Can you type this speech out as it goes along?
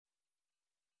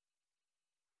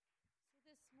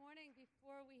morning.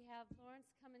 Before we have Lawrence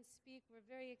come and speak, we're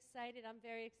very excited. I'm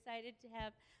very excited to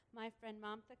have my friend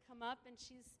Mamta come up, and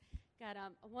she's got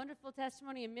a wonderful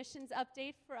testimony, a missions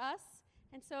update for us.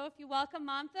 And so if you welcome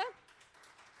Mamta.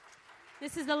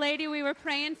 This is the lady we were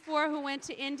praying for who went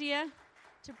to India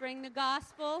to bring the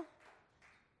gospel.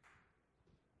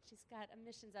 She's got a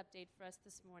missions update for us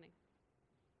this morning.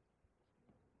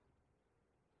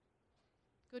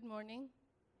 Good morning.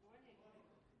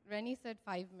 Rennie said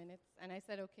 5 minutes, and I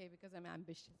said okay because I'm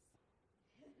ambitious.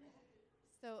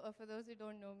 So for those who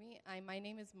don't know me, my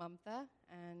name is Mamta,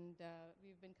 and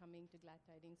we've been coming to Glad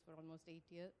Tidings for almost 8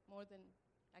 years, more than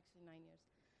actually 9 years.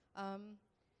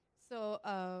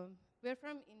 We're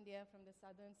from India, from the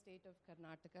southern state of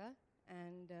Karnataka,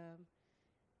 and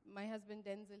my husband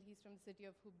Denzel, he's from the city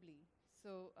of Hubli.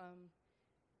 So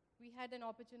we had an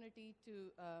opportunity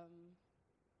to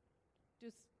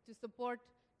support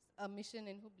a mission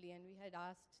in Hubli, and we had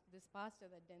asked this pastor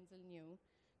that Denzel knew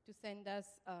to send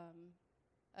us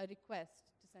a request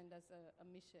to send us a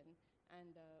mission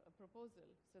and a proposal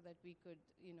so that we could,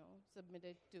 submit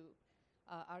it to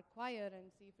our choir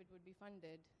and see if it would be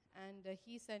funded. And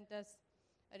he sent us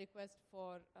a request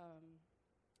for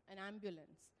an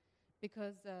ambulance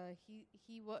because he's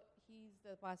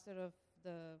the pastor of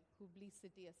the Hubli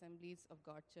City Assemblies of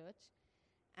God Church,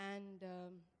 and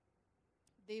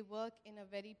they work in a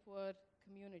very poor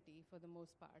community for the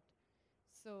most part.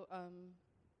 So,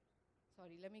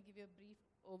 let me give you a brief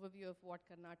overview of what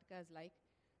Karnataka is like.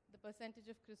 The percentage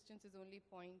of Christians is only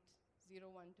 0.01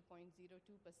 to 0.02%,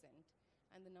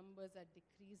 and the numbers are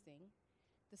decreasing.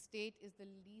 The state is the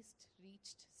least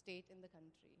reached state in the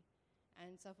country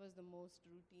and suffers the most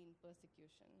routine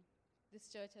persecution. This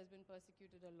church has been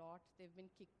persecuted a lot. They've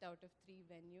been kicked out of 3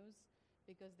 venues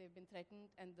because they've been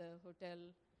threatened, and the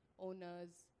hotel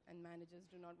owners and managers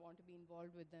do not want to be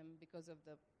involved with them because of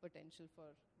the potential for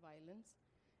violence.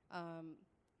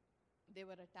 They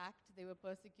were attacked, they were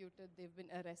persecuted, they've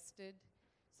been arrested.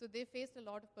 So they faced a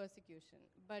lot of persecution,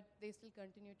 but they still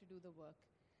continue to do the work.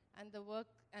 And the work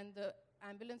and the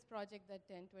ambulance project that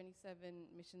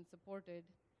 1027 Mission supported,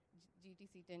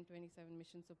 GTC 1027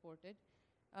 Mission supported,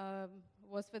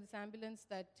 was for this ambulance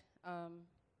that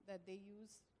they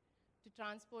use to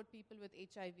transport people with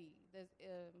HIV.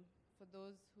 For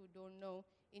those who don't know,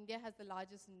 India has the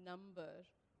largest number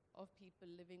of people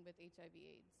living with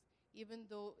HIV/AIDS. Even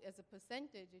though as a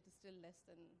percentage, it is still less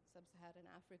than sub-Saharan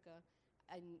Africa,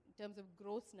 and in terms of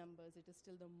gross numbers, it is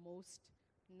still the most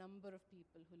number of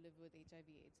people who live with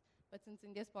HIV/AIDS. But since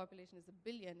India's population is 1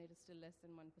 billion, it is still less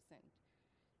than 1%.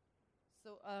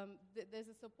 So there's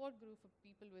a support group of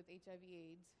people with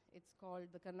HIV/AIDS. It's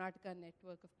called the Karnataka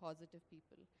Network of Positive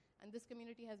People. And this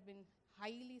community has been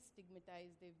highly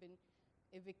stigmatized. They've been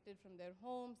evicted from their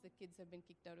homes. The kids have been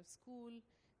kicked out of school.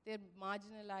 They're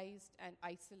marginalized and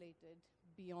isolated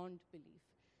beyond belief.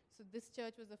 So this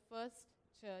church was the first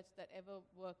church that ever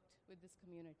worked with this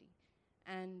community.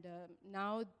 And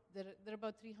now there are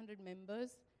about 300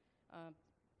 members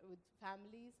with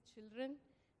families, children.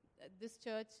 This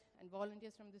church and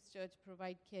volunteers from this church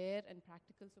provide care and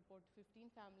practical support to 15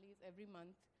 families every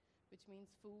month, which means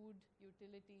food,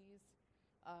 utilities,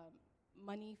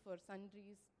 money for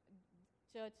sundries.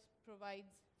 Church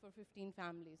provides for 15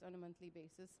 families on a monthly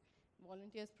basis.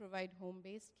 Volunteers provide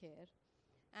home-based care.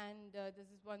 And this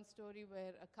is one story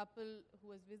where a couple who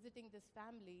was visiting this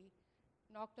family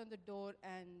knocked on the door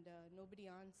and nobody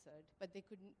answered, but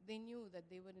they knew that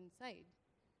they were inside.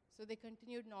 So they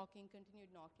continued knocking,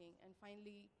 and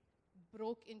finally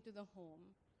broke into the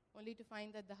home, only to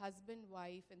find that the husband,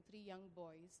 wife, and 3 young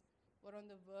boys were on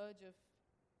the verge of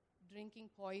drinking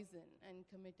poison and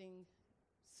committing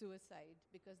suicide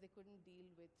because they couldn't deal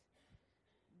with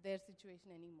their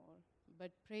situation anymore.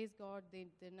 But praise God,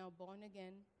 they're now born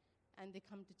again, and they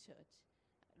come to church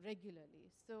regularly.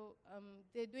 So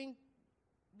they're doing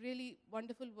really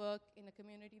wonderful work in a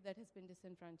community that has been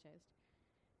disenfranchised.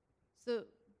 So,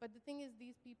 but the thing is,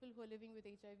 these people who are living with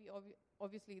HIV,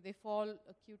 obviously they fall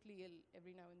acutely ill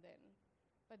every now and then,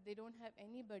 but they don't have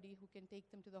anybody who can take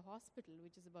them to the hospital,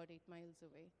 which is about 8 miles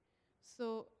away.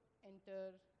 So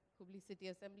enter Hubli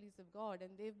City Assemblies of God,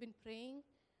 and they've been praying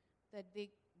that they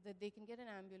can get an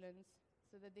ambulance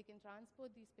so that they can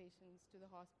transport these patients to the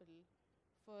hospital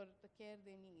for the care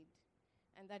they need.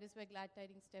 And that is where Glad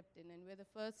Tidings stepped in, and we're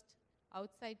the first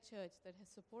outside church that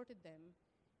has supported them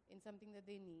in something that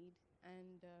they need,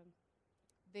 and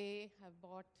they have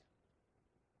bought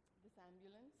this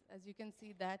ambulance. As you can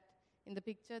see that in the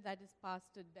picture, that is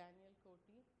Pastor Daniel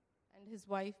Koti and his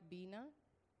wife Beena,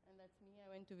 and that's me. I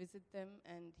went to visit them,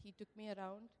 and he took me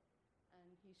around, and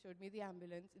he showed me the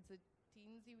ambulance. It's a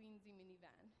teensy-weensy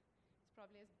minivan. It's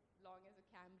probably as long as a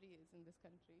Camry is in this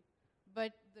country.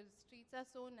 But the streets are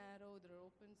so narrow, there are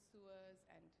open sewers,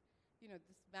 and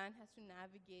this van has to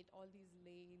navigate all these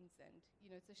lanes, and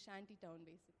it's a shanty town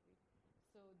basically.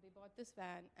 So they bought this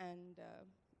van, and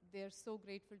they're so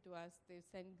grateful to us. They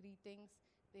send greetings,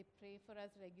 they pray for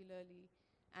us regularly,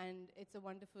 and it's a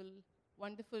wonderful,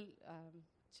 wonderful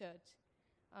church.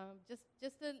 This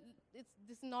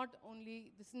is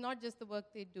not just the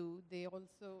work they do. They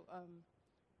also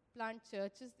plant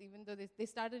churches, even though they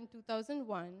started in 2001.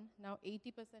 Now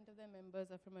 80% of their members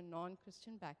are from a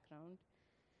non-Christian background.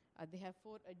 They have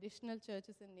 4 additional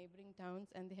churches in neighboring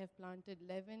towns, and they have planted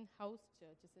 11 house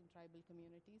churches in tribal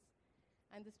communities.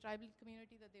 And this tribal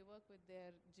community that they work with,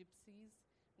 they're gypsies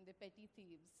and they're petty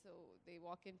thieves. So they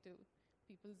walk into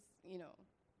people's,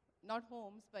 not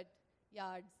homes, but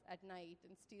yards at night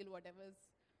and steal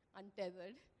whatever's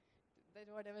untethered,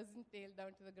 whatever's nailed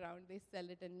down to the ground. They sell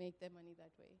it and make their money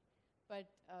that way. But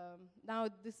now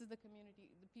this is the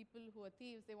community. The people who are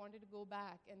thieves, they wanted to go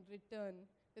back and return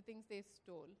the things they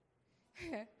stole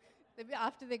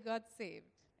after they got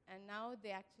saved. And now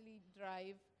they actually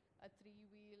drive a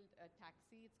 3-wheeled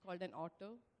taxi. It's called an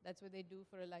auto. That's what they do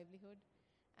for a livelihood.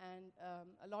 And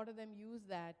a lot of them use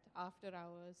that after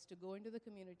hours to go into the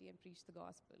community and preach the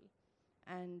gospel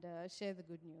and share the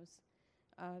good news.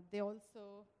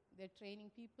 They're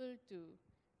training people to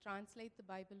translate the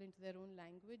Bible into their own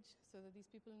language so that these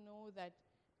people know that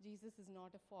Jesus is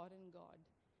not a foreign God.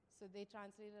 So they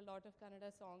translate a lot of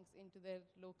Kannada songs into their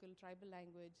local tribal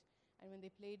language, and when they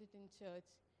played it in church,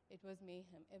 it was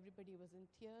mayhem. Everybody was in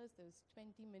tears. There was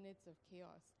 20 minutes of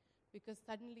chaos because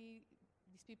suddenly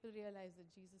these people realized that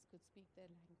Jesus could speak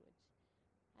their language.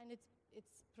 And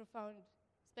it's profound,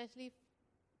 especially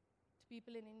to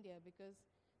people in India, because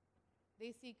they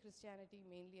see Christianity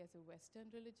mainly as a Western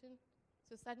religion.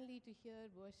 So suddenly to hear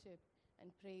worship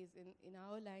and praise in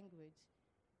our language,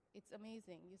 it's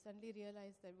amazing. You suddenly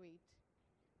realize that, wait,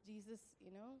 Jesus,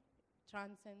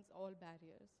 transcends all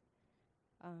barriers.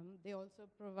 They also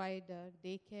provide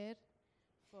daycare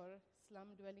for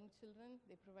slum-dwelling children.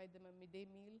 They provide them a midday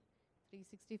meal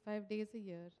 365 days a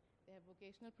year. They have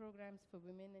vocational programs for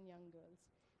women and young girls.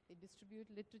 They distribute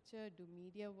literature, do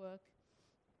media work.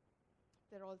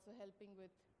 They're also helping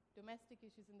with domestic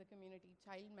issues in the community,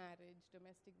 child marriage,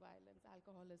 domestic violence,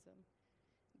 alcoholism.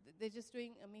 They're just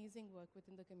doing amazing work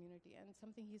within the community. And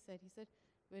something he said,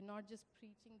 we're not just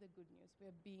preaching the good news,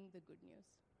 we're being the good news.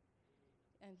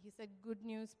 And he said, good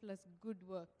news plus good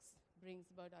works brings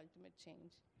about ultimate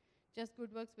change. Just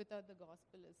good works without the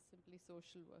gospel is simply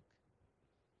social work.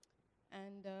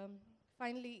 And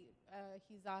finally,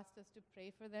 he's asked us to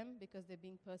pray for them because they're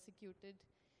being persecuted.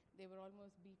 They were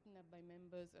almost beaten up by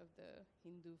members of the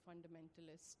Hindu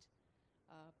fundamentalist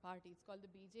party. It's called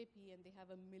the BJP, and they have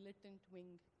a militant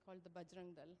wing called the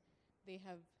Bajrang Dal. They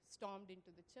have stormed into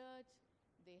the church.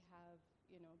 They have,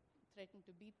 threatened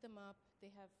to beat them up.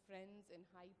 They have friends in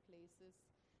high places.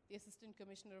 The assistant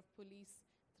commissioner of police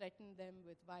threatened them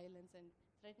with violence and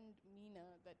threatened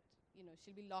Meena that,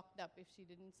 she'll be locked up if she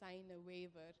didn't sign a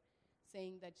waiver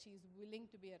saying that she's willing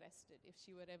to be arrested if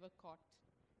she were ever caught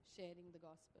sharing the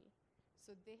gospel.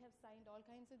 So they have signed all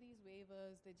kinds of these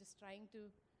waivers. They're just trying to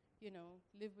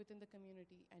live within the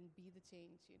community and be the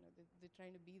change. They're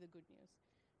trying to be the good news.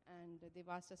 And they've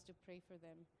asked us to pray for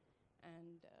them.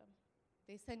 And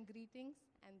they send greetings,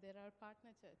 and they're our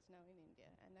partner church now in India.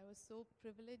 And I was so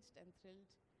privileged and thrilled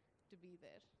to be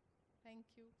there. Thank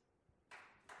you.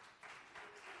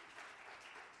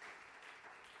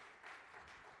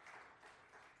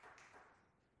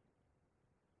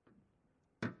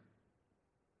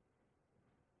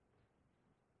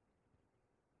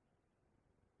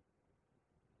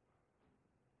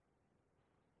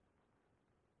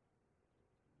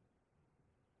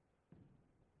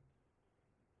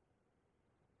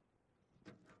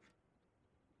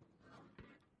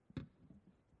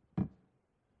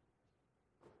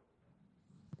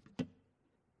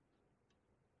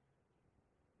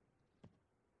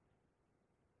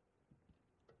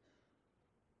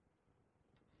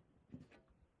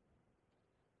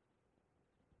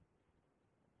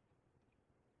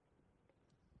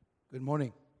 Good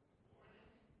morning.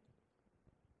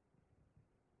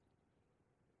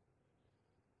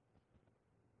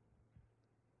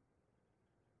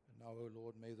 And now, O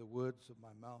Lord, may the words of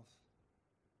my mouth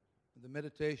and the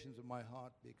meditations of my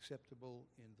heart be acceptable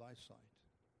in thy sight.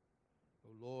 O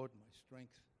Lord, my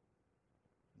strength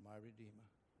and my Redeemer.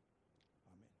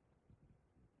 Amen.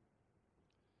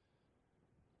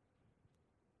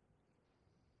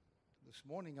 This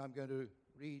morning I'm going to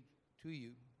read to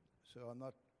you, so I'm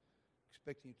not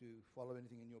expecting you to follow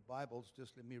anything in your Bibles,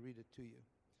 just let me read it to you.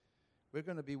 We're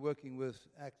going to be working with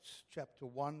Acts chapter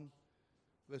 1,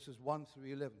 verses 1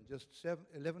 through 11, just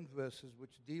 11 verses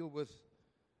which deal with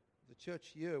the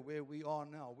church year where we are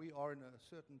now. We are in a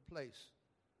certain place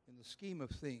in the scheme of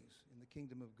things in the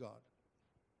kingdom of God.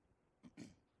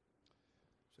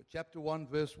 So chapter 1,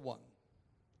 verse 1.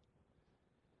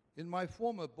 In my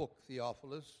former book,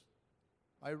 Theophilus,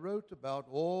 I wrote about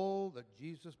all that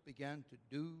Jesus began to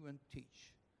do and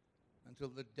teach until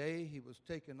the day he was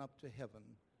taken up to heaven,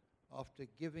 after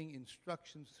giving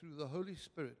instructions through the Holy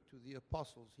Spirit to the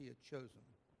apostles he had chosen.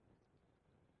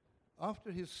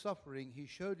 After his suffering, he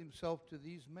showed himself to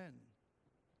these men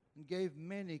and gave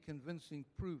many convincing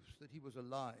proofs that he was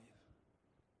alive.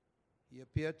 He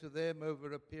appeared to them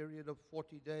over a period of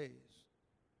 40 days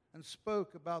and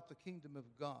spoke about the kingdom of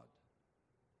God.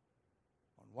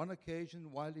 On one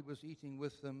occasion, while he was eating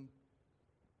with them,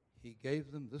 he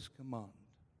gave them this command: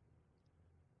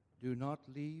 "Do not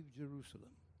leave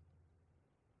Jerusalem,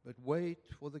 but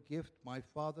wait for the gift my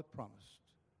Father promised,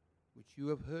 which you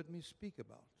have heard me speak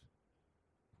about.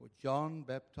 For John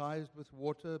baptized with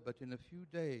water, but in a few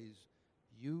days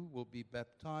you will be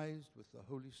baptized with the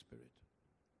Holy Spirit."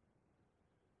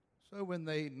 So when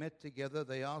they met together,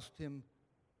 they asked him,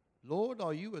 "Lord,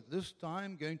 are you at this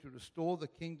time going to restore the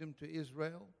kingdom to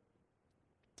Israel?"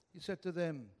 He said to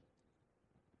them,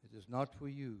 "It is not for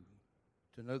you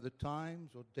to know the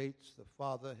times or dates the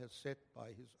Father has set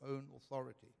by his own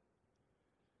authority.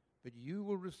 But you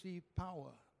will receive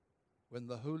power when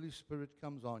the Holy Spirit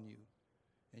comes on you,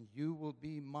 and you will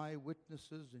be my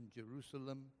witnesses in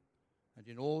Jerusalem and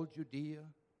in all Judea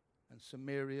and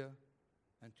Samaria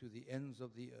and to the ends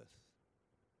of the earth."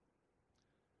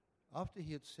 After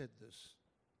he had said this,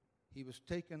 he was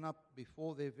taken up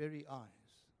before their very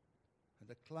eyes, and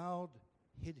a cloud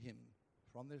hid him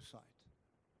from their sight.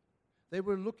 They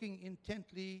were looking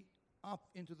intently up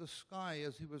into the sky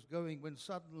as he was going, when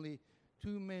suddenly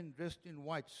 2 men dressed in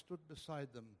white stood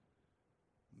beside them.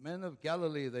 "Men of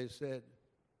Galilee," they said,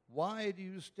 "why do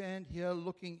you stand here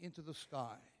looking into the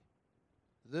sky?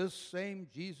 This same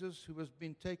Jesus who has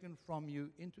been taken from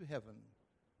you into heaven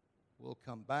will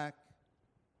come back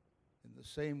in the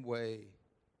same way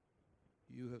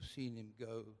you have seen him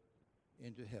go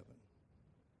into heaven."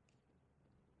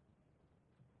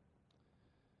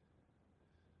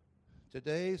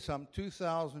 Today, some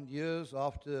 2,000 years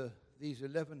after these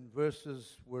 11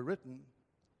 verses were written,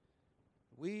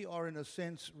 we are in a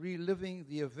sense reliving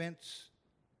the events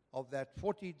of that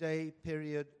 40-day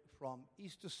period from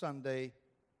Easter Sunday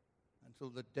until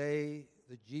the day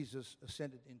that Jesus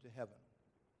ascended into heaven.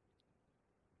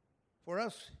 For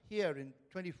us here in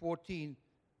 2014,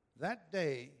 that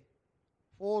day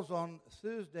falls on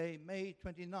Thursday, May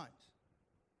 29th.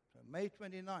 So May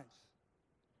 29th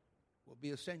will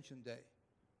be Ascension Day.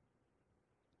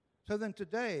 So then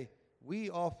today,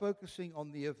 we are focusing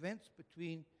on the events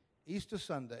between Easter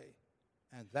Sunday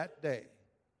and that day,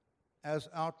 as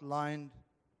outlined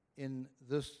in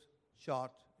this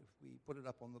chart, if we put it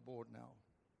up on the board now.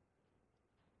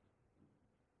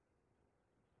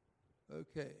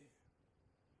 Okay.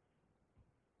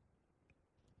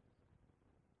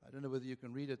 I don't know whether you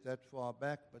can read it that far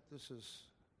back, but this is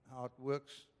how it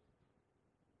works.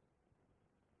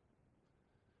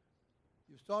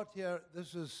 You start here,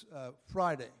 this is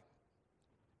Friday.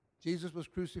 Jesus was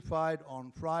crucified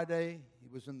on Friday. He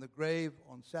was in the grave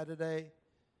on Saturday,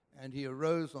 and he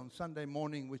arose on Sunday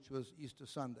morning, which was Easter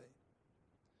Sunday.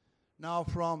 Now,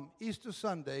 from Easter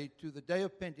Sunday to the day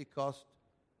of Pentecost,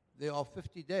 there are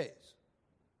 50 days.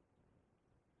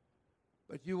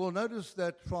 But you will notice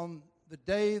that from the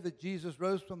day that Jesus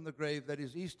rose from the grave, that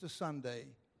is Easter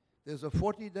Sunday, there's a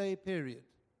 40-day period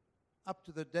up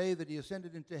to the day that he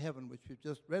ascended into heaven, which we've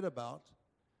just read about,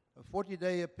 a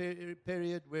 40-day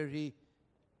period where he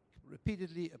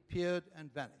repeatedly appeared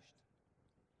and vanished.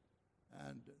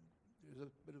 And there's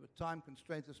a bit of a time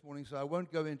constraint this morning, so I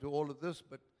won't go into all of this,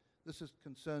 but this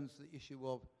concerns the issue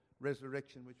of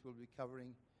resurrection, which we'll be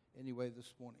covering anyway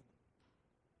this morning.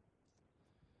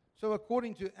 So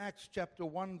according to Acts chapter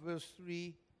 1, verse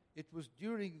 3, it was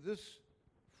during this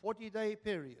 40-day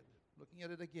period, looking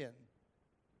at it again,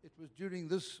 it was during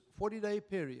this 40-day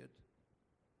period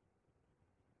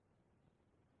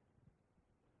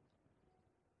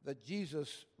that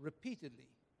Jesus repeatedly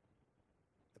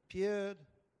appeared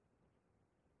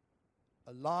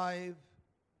alive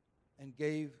and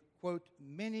gave, quote,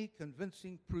 many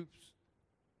convincing proofs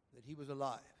that he was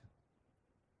alive.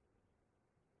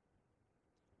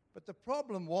 But the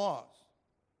problem was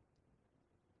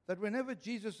that whenever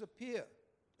Jesus appeared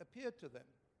to them,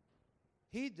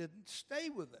 he didn't stay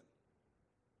with them.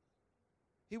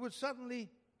 He would suddenly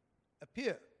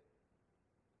appear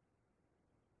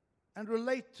and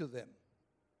relate to them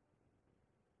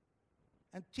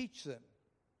and teach them,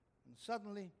 and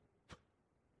suddenly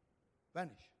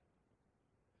vanish.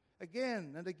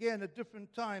 Again and again at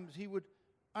different times, he would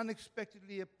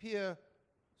unexpectedly appear,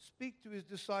 speak to his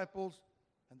disciples,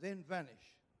 and then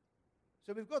vanish.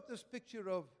 So we've got this picture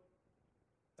of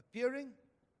appearing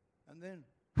and then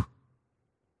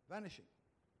vanishing.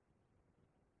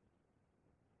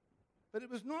 But it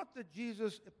was not that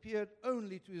Jesus appeared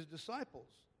only to his disciples.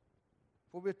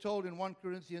 For we're told in 1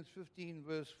 Corinthians 15,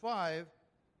 verse 5,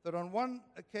 that on one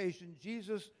occasion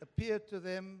Jesus appeared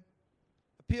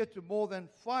to more than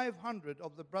 500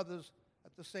 of the brothers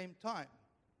at the same time.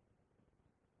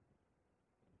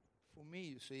 For me,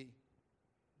 you see,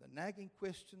 the nagging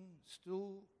question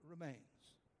still remains.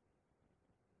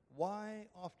 Why,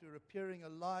 after appearing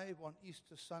alive on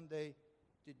Easter Sunday,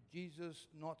 did Jesus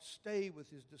not stay with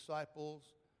his disciples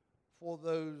for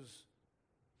those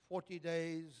 40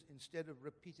 days instead of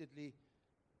repeatedly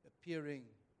appearing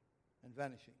and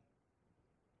vanishing?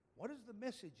 What is the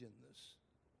message in this?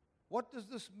 What does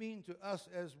this mean to us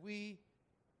as we,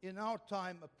 in our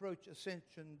time, approach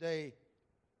Ascension Day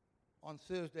on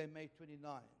Thursday, May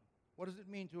 29? What does it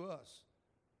mean to us?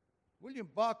 William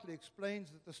Barclay explains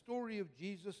that the story of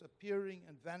Jesus appearing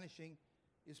and vanishing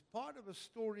is part of a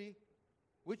story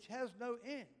which has no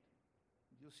end.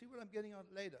 You'll see what I'm getting at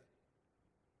later.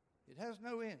 It has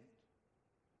no end.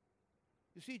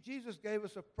 You see, Jesus gave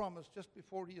us a promise just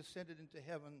before he ascended into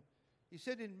heaven. He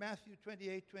said in Matthew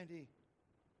 28:20,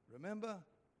 "Remember,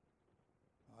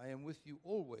 I am with you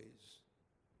always,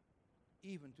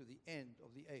 even to the end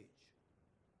of the age."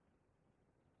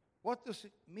 What this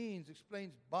means,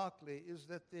 explains Barclay, is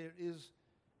that there is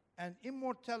an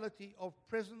immortality of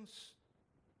presence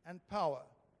and power.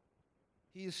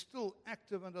 He is still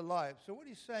active and alive. So what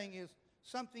he's saying is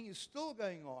something is still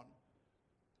going on.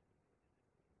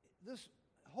 This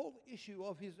whole issue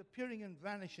of his appearing and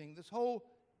vanishing, this whole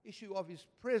issue of his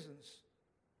presence,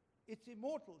 it's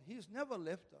immortal. He's never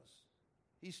left us.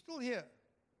 He's still here.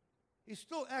 He's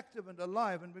still active and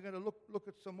alive, and we're going to look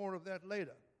at some more of that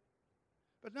later.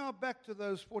 But now back to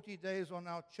those 40 days on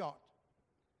our chart.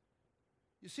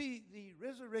 You see, the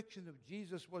resurrection of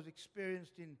Jesus was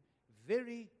experienced in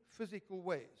very physical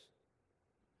ways.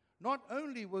 Not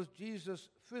only was Jesus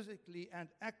physically and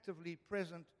actively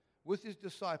present with his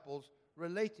disciples,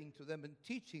 relating to them and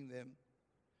teaching them,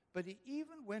 but he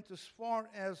even went as far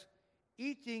as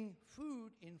eating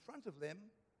food in front of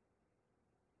them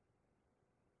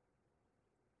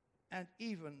and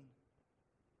even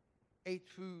ate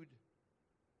food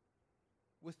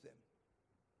with them.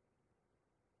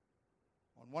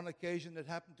 On one occasion, it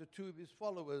happened to two of his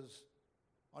followers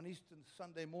on Easter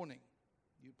Sunday morning.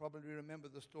 You probably remember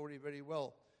the story very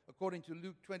well. According to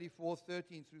Luke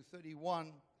 24:13 through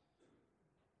 31,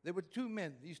 there were two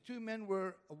men. These two men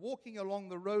were walking along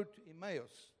the road to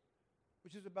Emmaus,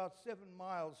 which is about 7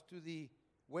 miles to the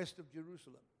west of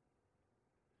Jerusalem.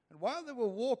 And while they were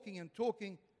walking and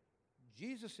talking,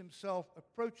 Jesus himself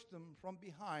approached them from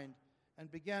behind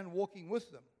and began walking with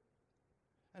them.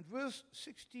 And verse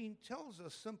 16 tells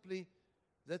us simply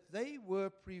that they were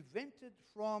prevented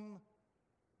from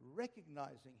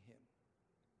recognizing him.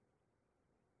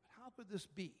 But how could this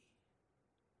be?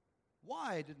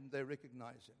 Why didn't they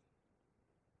recognize him?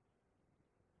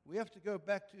 We have to go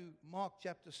back to Mark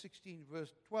chapter 16,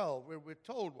 verse 12, where we're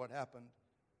told what happened.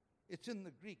 It's in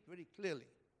the Greek very clearly.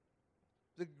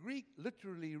 The Greek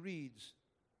literally reads,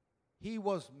 "He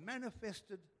was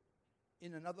manifested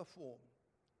in another form."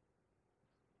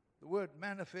 The word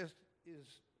manifest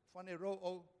is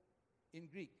phaneroo in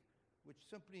Greek, which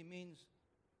simply means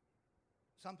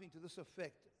something to this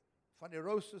effect.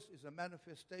 Phanerosis is a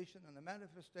manifestation, and a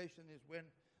manifestation is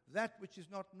when that which is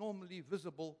not normally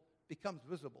visible becomes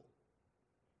visible.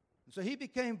 And so he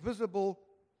became visible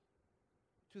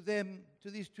to them, to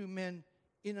these two men,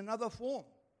 in another form.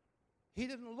 He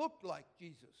didn't look like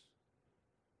Jesus.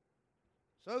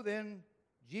 So then,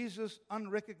 Jesus,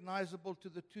 unrecognizable to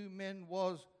the two men,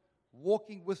 was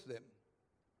walking with them.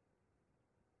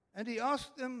 And he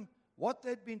asked them what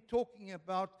they'd been talking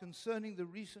about concerning the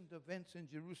recent events in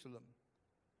Jerusalem.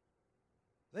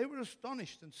 They were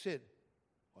astonished and said,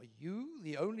 "Are you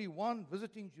the only one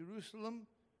visiting Jerusalem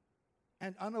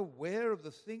and unaware of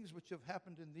the things which have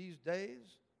happened in these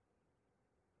days?"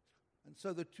 And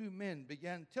so the two men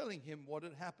began telling him what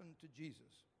had happened to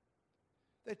Jesus.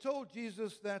 They told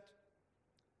Jesus that,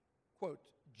 quote,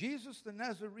 "Jesus the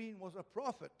Nazarene was a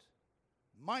prophet,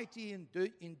 mighty in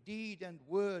deed and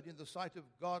word in the sight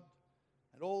of God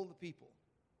and all the people."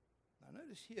 Now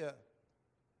notice here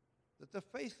that the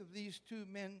faith of these two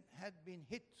men had been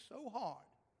hit so hard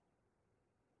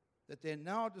that they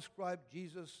now described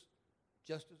Jesus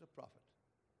just as a prophet.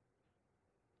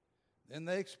 Then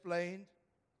they explained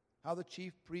how the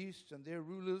chief priests and their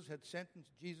rulers had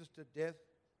sentenced Jesus to death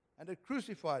and had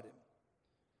crucified him.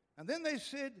 And then they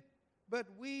said, but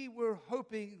we were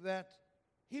hoping that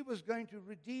he was going to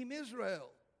redeem Israel.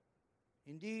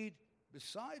 Indeed,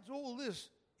 besides all this,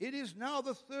 it is now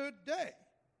the third day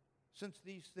since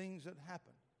these things had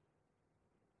happened.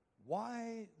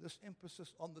 Why this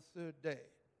emphasis on the third day?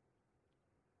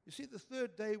 You see, the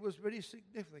third day was very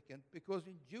significant because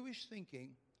in Jewish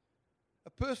thinking,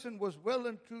 a person was well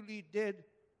and truly dead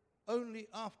only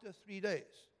after 3 days.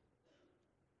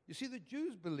 You see, the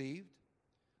Jews believed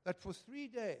that for 3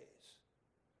 days,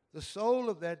 the soul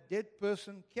of that dead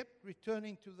person kept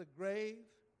returning to the grave,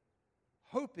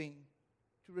 hoping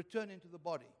to return into the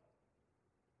body.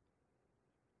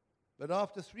 But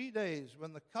after 3 days,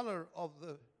 when the color of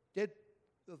the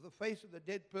face of the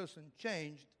dead person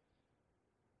changed,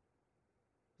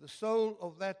 the soul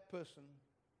of that person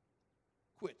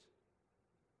quit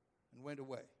and went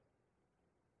away.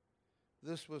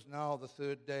 This was now the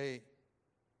third day,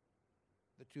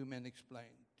 the two men explained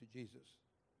to Jesus.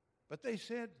 But they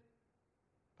said,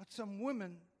 but some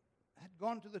women had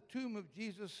gone to the tomb of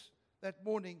Jesus that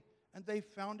morning and they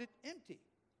found it empty.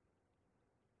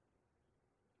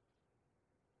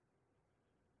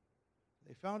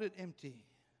 They found it empty,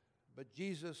 but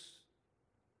Jesus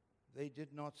they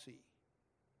did not see.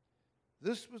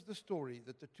 This was the story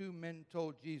that the two men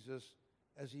told Jesus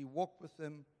as he walked with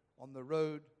them on the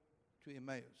road to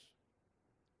Emmaus.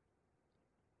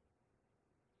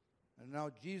 And now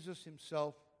Jesus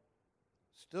himself,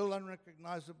 still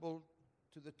unrecognizable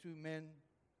to the two men,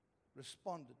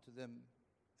 responded to them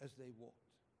as they walked.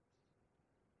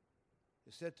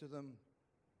 He said to them,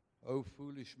 O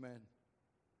foolish men,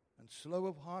 and slow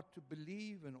of heart to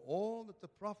believe in all that the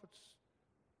prophets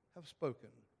have spoken.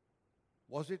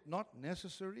 Was it not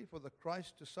necessary for the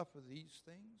Christ to suffer these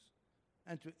things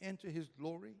and to enter his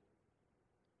glory?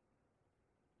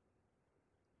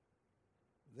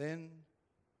 Then,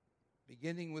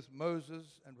 beginning with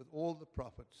Moses and with all the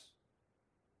prophets,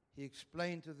 he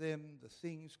explained to them the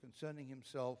things concerning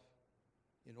himself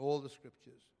in all the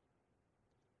scriptures.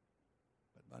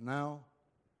 But by now,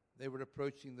 they were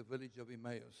approaching the village of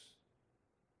Emmaus,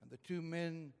 and the two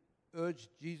men urged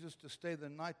Jesus to stay the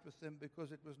night with them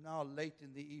because it was now late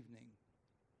in the evening.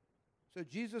 So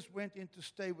Jesus went in to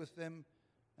stay with them,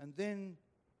 and then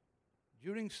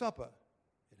during supper,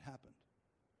 it happened.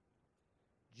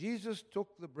 Jesus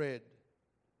took the bread,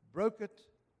 broke it,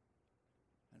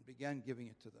 and began giving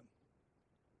it to them.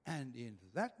 And in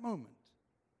that moment,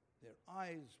 their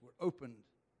eyes were opened,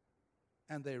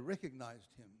 and they recognized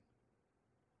him,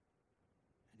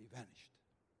 and he vanished.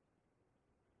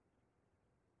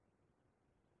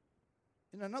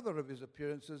 In another of his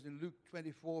appearances, in Luke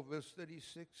 24, verse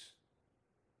 36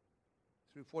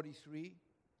 through 43,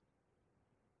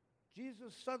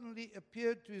 Jesus suddenly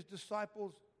appeared to his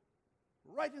disciples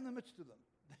right in the midst of them.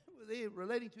 They were there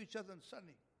relating to each other, and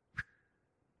suddenly,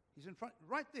 he's in front,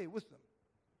 right there with them.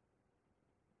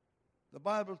 The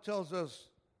Bible tells us,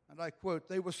 and I quote,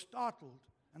 they were startled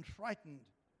and frightened,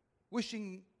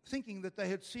 thinking that they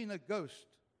had seen a ghost.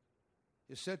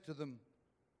 He said to them,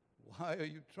 why are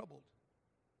you troubled?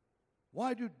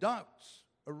 Why do doubts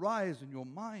arise in your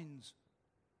minds?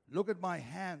 Look at my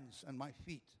hands and my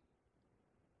feet.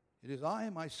 It is I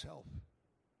myself.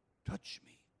 Touch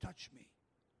me,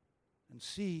 and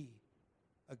see,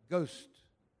 a ghost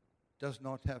does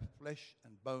not have flesh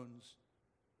and bones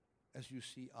as you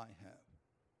see I have.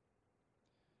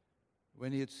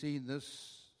 When he had said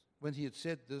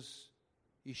this,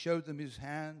 he showed them his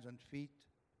hands and feet.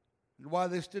 And while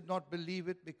they did not believe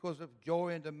it because of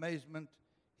joy and amazement,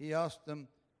 he asked them,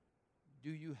 do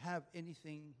you have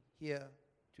anything here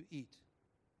to eat?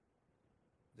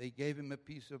 They gave him a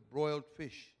piece of broiled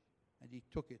fish, and he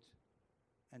took it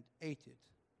and ate it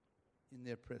in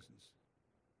their presence.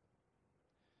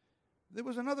 There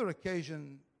was another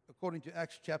occasion, according to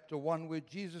Acts chapter 1, where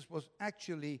Jesus was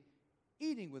actually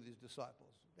eating with his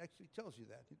disciples. It actually tells you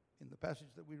that in the passage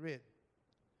that we read.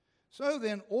 So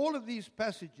then, all of these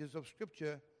passages of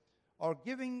Scripture are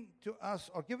given to us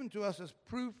as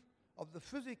proof of the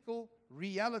physical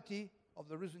reality of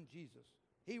the risen Jesus.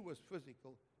 He was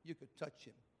physical. You could touch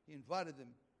him. He invited them,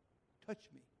 touch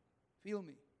me, feel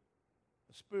me.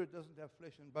 The spirit doesn't have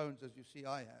flesh and bones as you see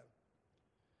I have.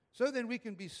 So then we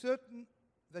can be certain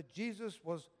that Jesus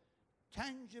was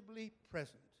tangibly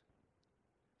present.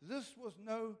 This was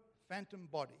no phantom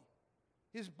body.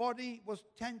 His body was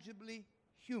tangibly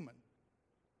human.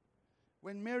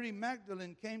 When Mary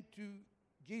Magdalene came to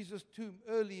Jesus' tomb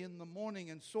early in the morning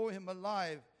and saw him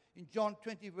alive in John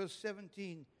 20, verse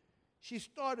 17, she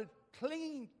started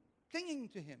clinging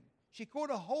to him. She caught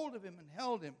a hold of him and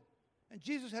held him. And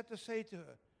Jesus had to say to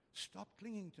her, "Stop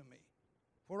clinging to me,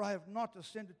 for I have not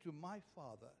ascended to my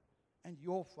Father and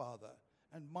your Father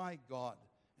and my God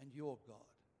and your God."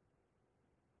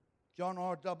 John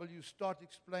R.W. Stott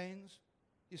explains,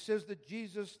 he says that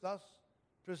Jesus thus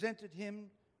presented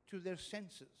him to their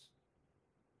senses.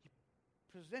 He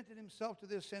presented himself to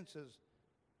their senses,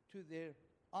 to their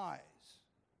eyes,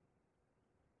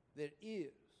 their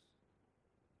ears,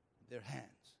 their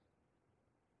hands.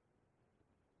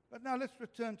 But now let's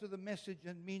return to the message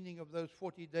and meaning of those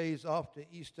 40 days after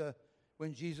Easter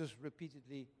when Jesus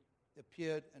repeatedly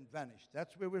appeared and vanished.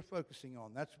 That's where we're focusing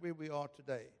on. That's where we are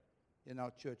today in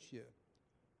our church here.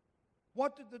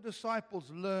 What did the disciples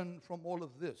learn from all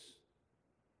of this?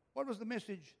 What was the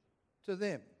message to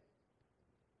them?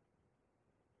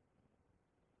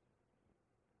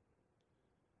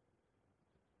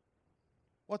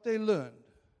 What they learned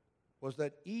was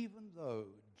that even though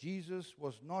Jesus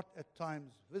was not at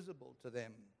times visible to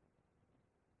them,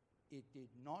 it did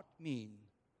not mean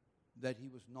that he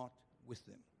was not with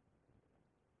them.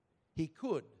 He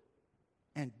could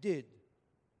and did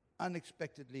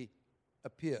unexpectedly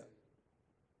appear.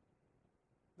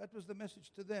 That was the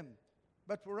message to them.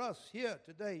 But for us here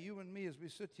today, you and me as we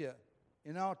sit here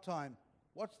in our time,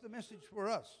 what's the message for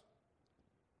us?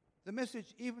 The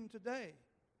message even today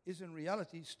is in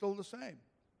reality still the same.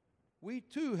 We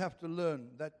too have to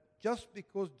learn that just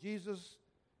because Jesus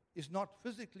is not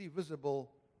physically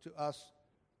visible to us,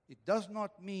 it does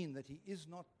not mean that he is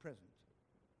not present.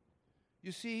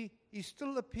 You see, he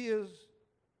still appears,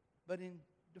 but in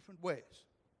different ways.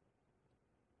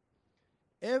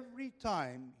 Every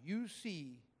time you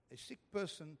see a sick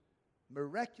person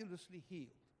miraculously healed,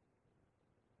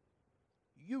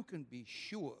 you can be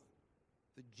sure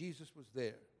that Jesus was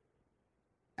there,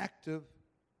 active,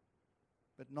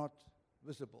 but not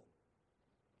visible.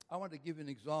 I want to give you an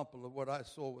example of what I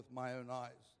saw with my own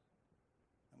eyes,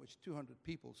 and which 200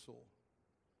 people saw.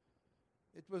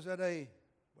 It was at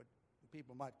what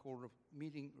people might call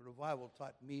revival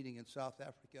type meeting in South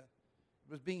Africa.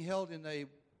 It was being held in a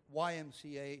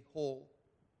YMCA hall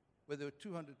where there were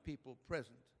 200 people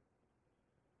present.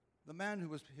 The man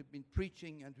who had been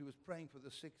preaching and who was praying for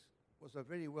the sick was a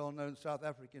very well-known South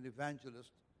African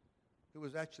evangelist who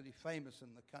was actually famous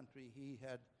in the country. He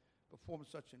had performed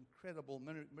such incredible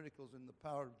miracles in the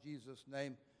power of Jesus'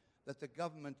 name that the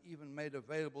government even made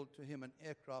available to him an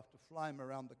aircraft to fly him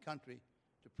around the country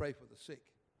to pray for the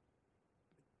sick.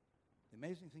 The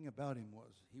amazing thing about him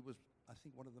was he was, I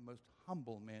think, one of the most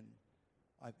humble men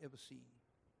I've ever seen.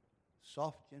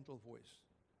 Soft, gentle voice,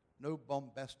 no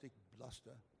bombastic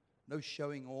bluster, no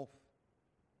showing off,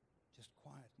 just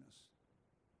quietness.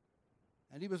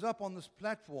 And he was up on this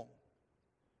platform,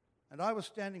 and I was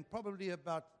standing probably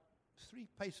about 3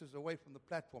 paces away from the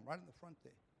platform, right in the front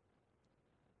there.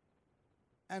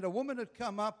 And a woman had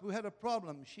come up who had a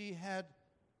problem. She had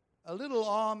a little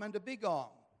arm and a big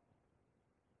arm.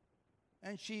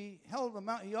 And she held them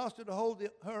out. He asked her to hold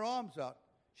her arms out.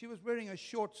 She was wearing a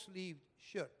short-sleeved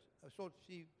shirt, a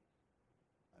short-sleeved,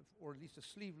 or at least a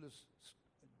sleeveless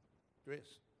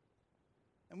dress.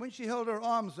 And when she held her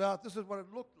arms out, this is what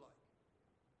it looked like.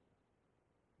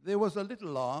 There was a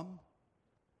little arm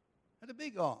and a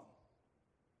big arm.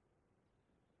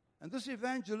 And this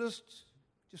evangelist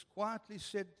just quietly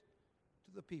said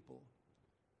to the people,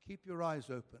 "Keep your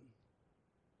eyes open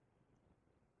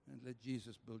and let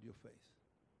Jesus build your faith."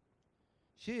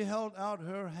 She held out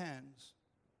her hands,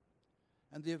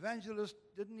 and the evangelist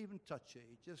didn't even touch her.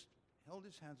 He just held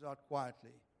his hands out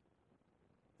quietly.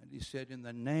 And he said, "In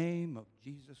the name of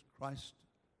Jesus Christ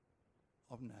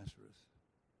of Nazareth,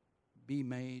 be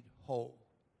made whole."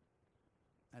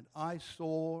 And I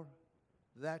saw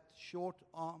that short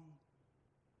arm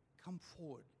come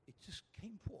forward. It just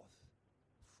came forth,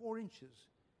 4 inches.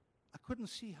 I couldn't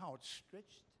see how it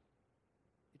stretched.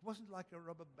 It wasn't like a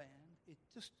rubber band. It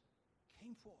just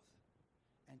came forth.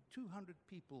 And 200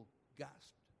 people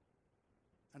gasped.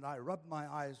 And I rubbed my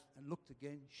eyes and looked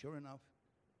again. Sure enough,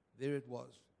 there it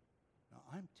was. Now,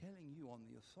 I'm telling you on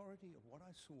the authority of what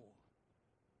I saw,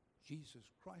 Jesus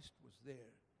Christ was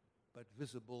there, but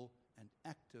visible and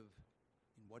active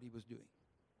in what he was doing.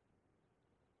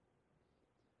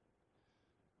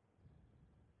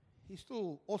 He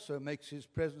still also makes his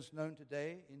presence known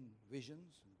today in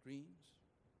visions and dreams.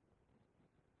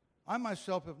 I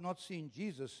myself have not seen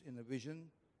Jesus in a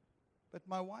vision, but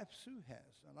my wife Sue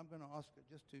has, and I'm going to ask her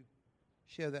just to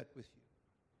share that with you.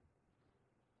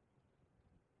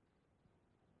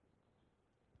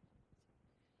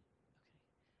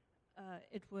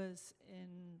 It was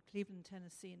in Cleveland,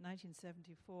 Tennessee in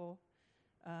 1974.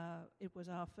 It was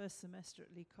our first semester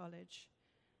at Lee College.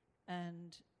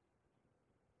 And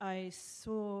I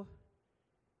saw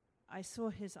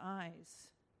his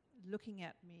eyes looking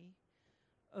at me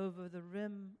over the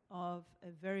rim of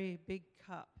a very big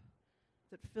cup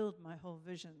that filled my whole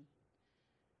vision.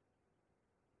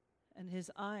 And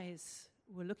his eyes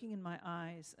were looking in my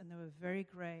eyes, and they were very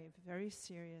grave, very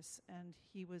serious, and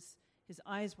his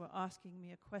eyes were asking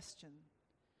me a question.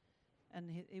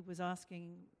 And it was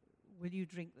asking, will you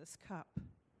drink this cup?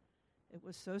 It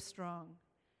was so strong,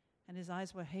 and his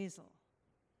eyes were hazel.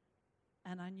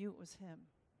 And I knew it was him.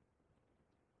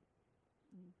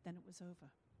 And then it was over.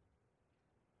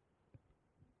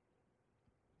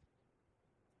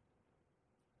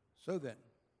 So then,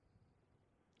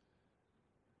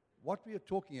 what we are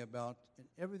talking about in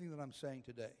everything that I'm saying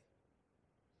today,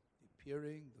 the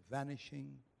appearing, the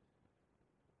vanishing,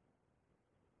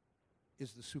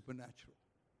 is the supernatural.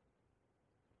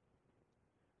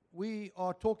 We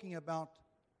are talking about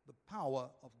the power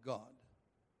of God.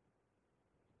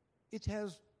 It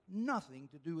has nothing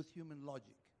to do with human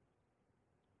logic.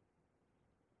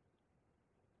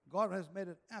 God has made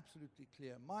it absolutely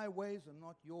clear. My ways are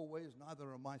not your ways,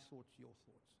 neither are my thoughts your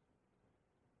thoughts.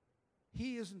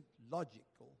 He isn't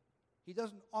logical. He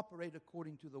doesn't operate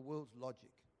according to the world's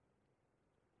logic.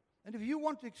 And if you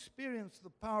want to experience the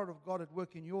power of God at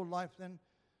work in your life, then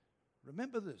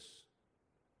remember this.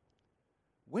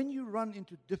 When you run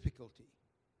into difficulty,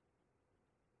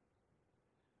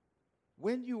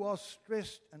 when you are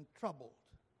stressed and troubled,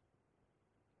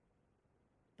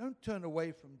 don't turn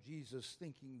away from Jesus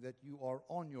thinking that you are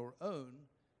on your own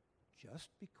just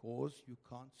because you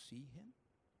can't see him.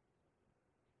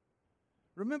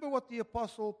 Remember what the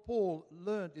Apostle Paul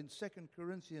learned in 2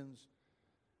 Corinthians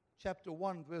chapter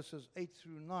 1, verses 8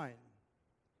 through 9.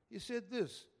 He said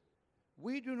this,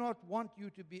 "We do not want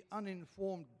you to be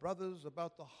uninformed, brothers,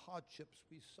 about the hardships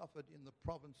we suffered in the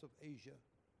province of Asia.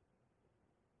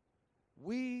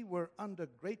 We were under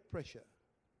great pressure,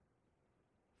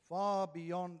 far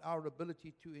beyond our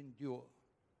ability to endure,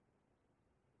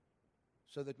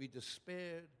 so that we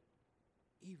despaired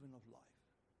even of life."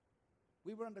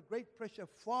 We were under great pressure,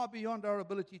 far beyond our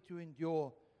ability to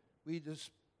endure. We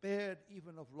despaired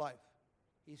even of life.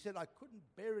 He said, I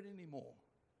couldn't bear it anymore.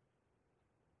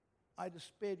 I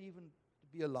despaired even to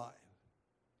be alive.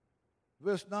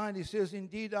 Verse 9, he says,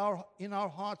 "Indeed, in our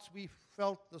hearts we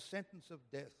felt the sentence of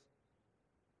death.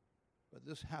 But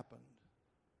this happened,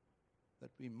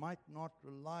 that we might not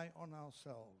rely on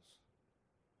ourselves,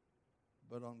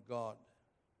 but on God,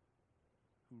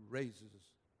 who raises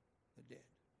the dead."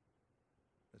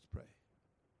 Let's pray.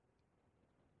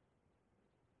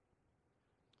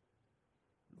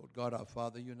 Lord God, our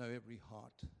Father, you know every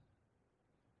heart,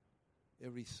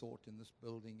 every thought in this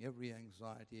building, every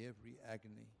anxiety, every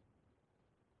agony.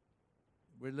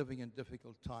 We're living in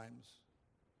difficult times.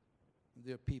 And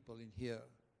there are people in here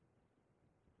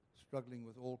struggling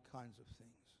with all kinds of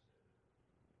things.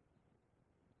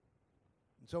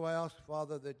 And so I ask,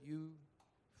 Father, that you,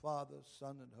 Father,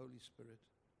 Son, and Holy Spirit,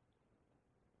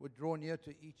 would draw near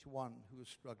to each one who is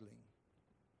struggling.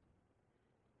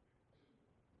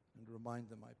 And remind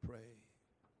them, I pray,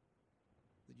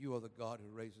 that you are the God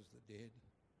who raises the dead.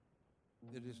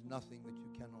 There is nothing that you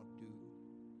cannot do.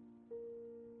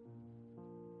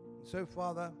 And so,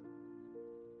 Father,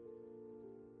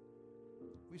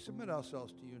 we submit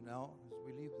ourselves to you now as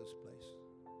we leave this place,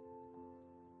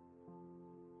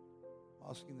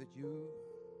 asking that you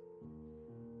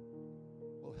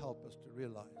will help us to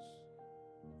realize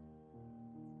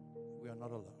we are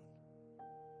not alone.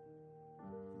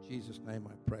 In Jesus' name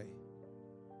I pray.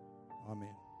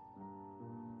 Amen.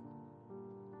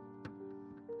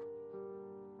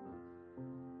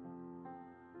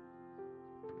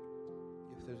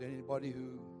 If there's anybody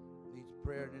who needs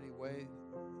prayer in any way,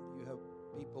 you have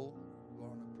people who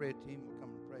are on a prayer team who will come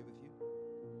and pray with you.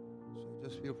 So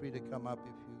just feel free to come up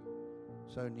if you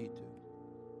so need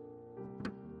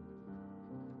to.